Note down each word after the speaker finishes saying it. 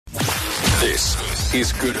This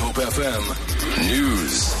is Good Hope FM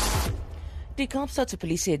News. Die Kaapstadse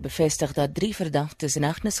polisie het bevestig dat 3 verdagtes in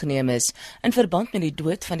hegtenis geneem is in verband met die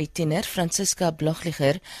dood van die tiener Franziska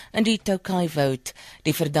Blochliger in die Tokai-woud.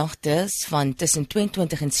 Die verdagtes van tussen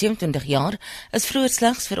 22 en 27 jaar is vroeër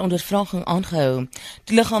slegs vir ondervraging aangehou.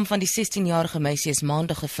 Die liggaam van die 16-jarige meisie is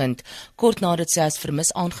maandag gevind, kort nadat sy as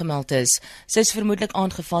vermis aangemeld is. Sy is vermoedelik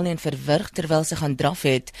aangeval en verwrig terwyl sy gaan draf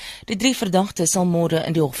het. Die 3 verdagtes sal môre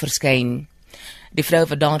in die hof verskyn. Die vrou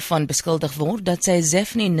wat daarvan beskuldig word dat sy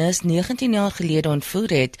Zefnie Nis 19 jaar gelede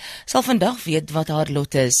ontvoer het, sal vandag weet wat haar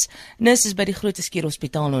lot is. Nis is by die Grote Skeer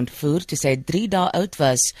Hospitaal ontvoer toe sy 3 dae oud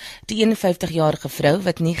was. Die 51-jarige vrou,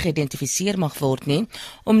 wat nie geïdentifiseer mag word nie,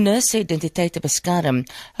 om Nis sy identiteit te beskerm,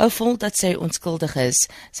 hou vol dat sy onskuldig is.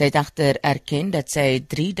 Sy het egter erken dat sy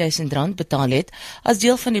R3000 betaal het as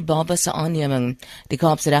deel van die baba se aanneming. Die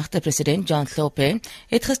Kaapse regter-president John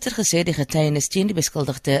het gister gesê die getuienis teen die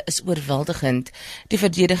beskuldigde is oorweldigend. Die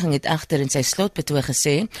verdediging het egter in sy slotbetoog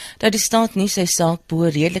gesê dat die staat nie sy saak bo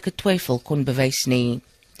redelike twyfel kon bewys nie.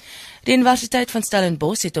 Die Universiteit van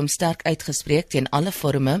Stellenbosch het hom sterk uitgespreek teen alle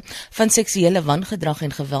vorme van seksuele wangedrag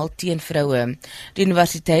en geweld teen vroue. Die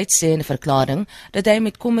universiteit sê in 'n verklaring dat hy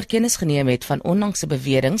met kommer kennis geneem het van onlangse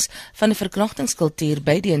beweringe van 'n verkrachtingskultuur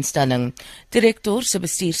by die instelling. Die rektor se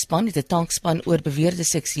bestuurspan het 'n taakspan oor beweerde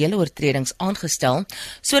seksuele oortredings aangestel,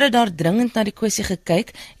 sodat daar dringend na die kwessie gekyk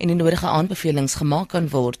en die nodige aanbevelings gemaak kan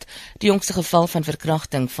word. Die jongste geval van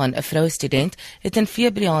verkrachting van 'n vroue student het in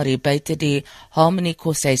Februarie buite die Harmony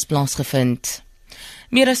koshuis plaasgevind.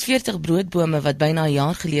 Meer as 40 broodbome wat byna 'n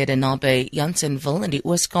jaar gelede naby Jansenwil in die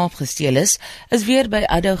Oos-Kaap gesteel is weer by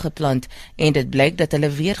Addo geplant en dit blyk dat hulle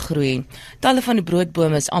weer groei. Talle van die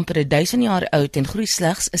broodbome is amper 1000 jaar oud en groei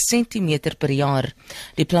slegs 1 sentimeter per jaar.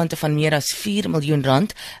 Die plante van meer as R4 miljoen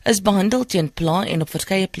is behandel teen pla en op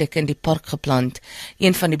verskeie plekke in die park geplant.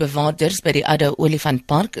 Een van die bewaarders by die Addo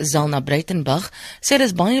Olifantpark, Zalna Breitenbach, sê hulle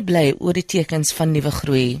is baie bly oor die tekens van nuwe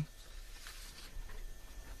groei.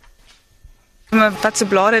 Wat se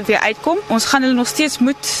blare weer uitkom. Ons gaan hulle nog steeds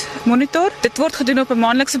moet monitor. Dit word gedoen op 'n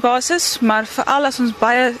maandelikse basis, maar veral as ons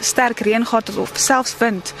baie sterk reën gehad of selfs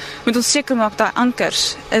wind, moet ons seker maak dat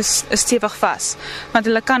ankers is stewig vas, want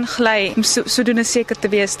hulle kan gly om sodoende seker te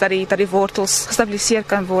wees dat die wortels gestabiliseer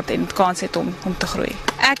kan word en kans het om te groei.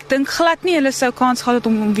 Ek dink glad nie hulle sou kans gehad het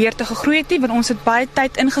om weer te gegroei het nie, want ons het baie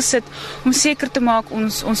tyd ingesit om seker te maak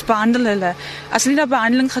ons behandel hulle. As hulle nie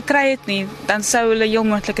behandeling gekry het nie, dan sou hulle heel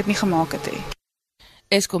moontlik dit nie gemaak het nie.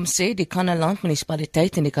 Eskom sê die Kannaland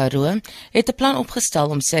munisipaliteit in die Karoo het 'n plan opgestel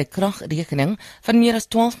om sy kragrekening van meer as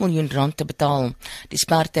R12 miljoen te betaal. Die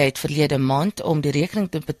sperdatum verlede maand om die rekening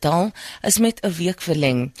te betaal is met 'n week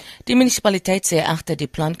verleng. Die munisipaliteit sê egter die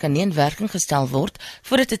plan kan nie in werking gestel word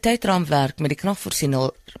voordat 'n tydraamwerk met die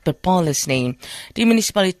kragvoorsiening bepaal is nie. Die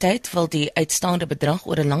munisipaliteit wil die uitstaande bedrag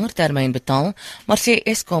oor 'n langer termyn betaal, maar sê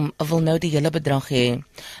Eskom wil nou die hele bedrag hê.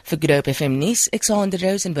 Vir Good Hope FM nuus, ek is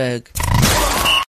Rosenberg.